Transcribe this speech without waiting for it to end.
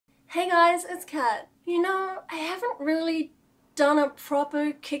Hey guys, it's Kat. You know, I haven't really done a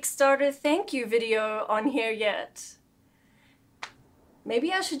proper Kickstarter thank you video on here yet.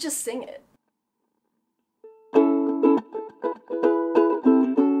 Maybe I should just sing it.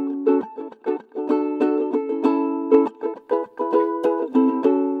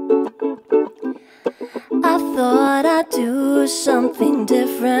 I thought I'd do something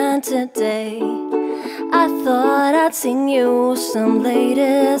different today. I thought I'd sing you some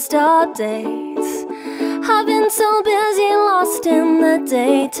latest updates. I've been so busy, lost in the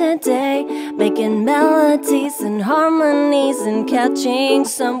day-to-day, making melodies and harmonies and catching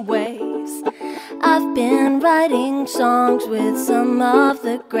some waves. I've been writing songs with some of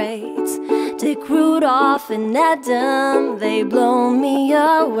the greats, Dick Rudolph and Adam, they blow me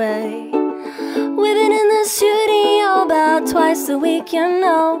away. We've been in the studio about twice a week, you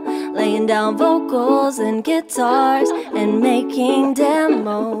know, laying down vocals and guitars and making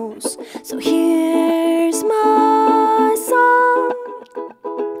demos. So here's my song,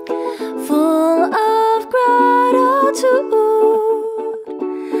 full of gratitude.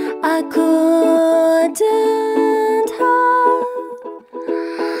 I couldn't have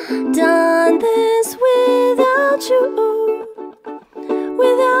done this without you,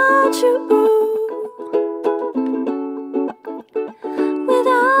 without you.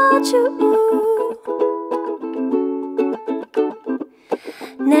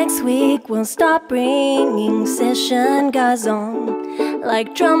 Next week we'll start bringing session guys on,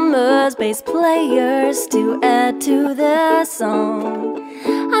 like drummers, bass players to add to the song.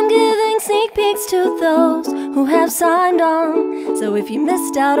 I'm giving sneak peeks to those who have signed on, so if you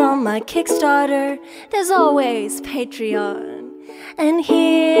missed out on my Kickstarter, there's always Patreon. And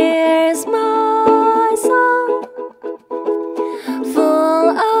here's my song,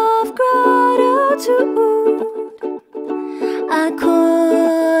 full of gratitude. I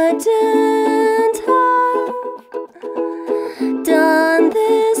couldn't have done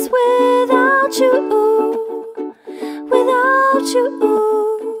this without you, without you,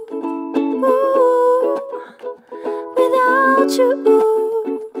 without you,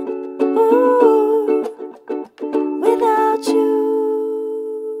 without you.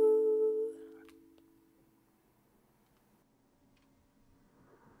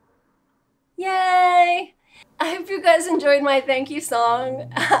 Yay! I hope you guys enjoyed my thank you song.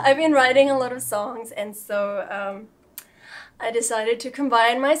 I've been writing a lot of songs, and so I decided to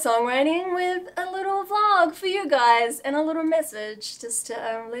combine my songwriting with a little vlog for you guys and a little message just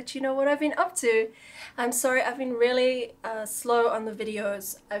to let you know what I've been up to. I'm sorry I've been really slow on the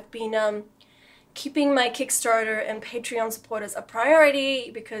videos. I've been keeping my Kickstarter and Patreon supporters a priority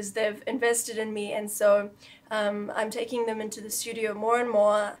because they've invested in me, and so I'm taking them into the studio more and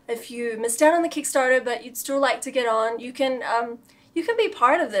more. If you missed out on the Kickstarter but you'd still like to get on, you can be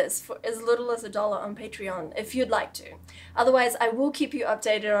part of this for as little as $1 on Patreon if you'd like to. Otherwise, I will keep you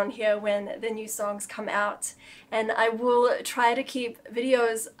updated on here when the new songs come out, and I will try to keep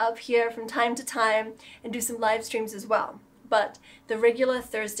videos up here from time to time and do some live streams as well. But the regular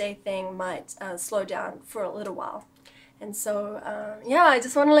Thursday thing might slow down for a little while. And so, yeah, I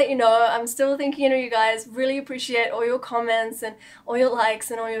just want to let you know I'm still thinking of you guys. Really appreciate all your comments and all your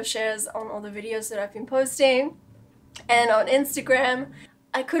likes and all your shares on all the videos that I've been posting. And on Instagram,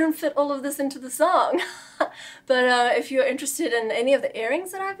 I couldn't fit all of this into the song. But if you're interested in any of the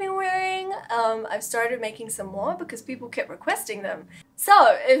earrings that I've been wearing, I've started making some more because people kept requesting them.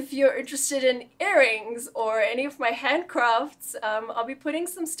 So if you're interested in earrings or any of my handcrafts, I'll be putting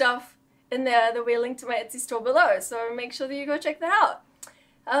some stuff in there that we'll link to my Etsy store below, so make sure that you go check that out.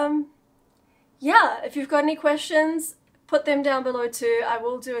 Yeah, if you've got any questions, put them down below too. I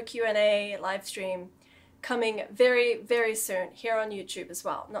will do a Q&A live stream coming very, very soon here on YouTube as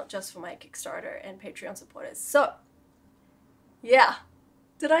well, not just for my Kickstarter and Patreon supporters. So, yeah.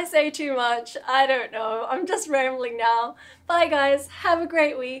 Did I say too much? I don't know. I'm just rambling now. Bye guys, have a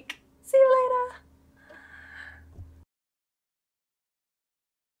great week. See you later.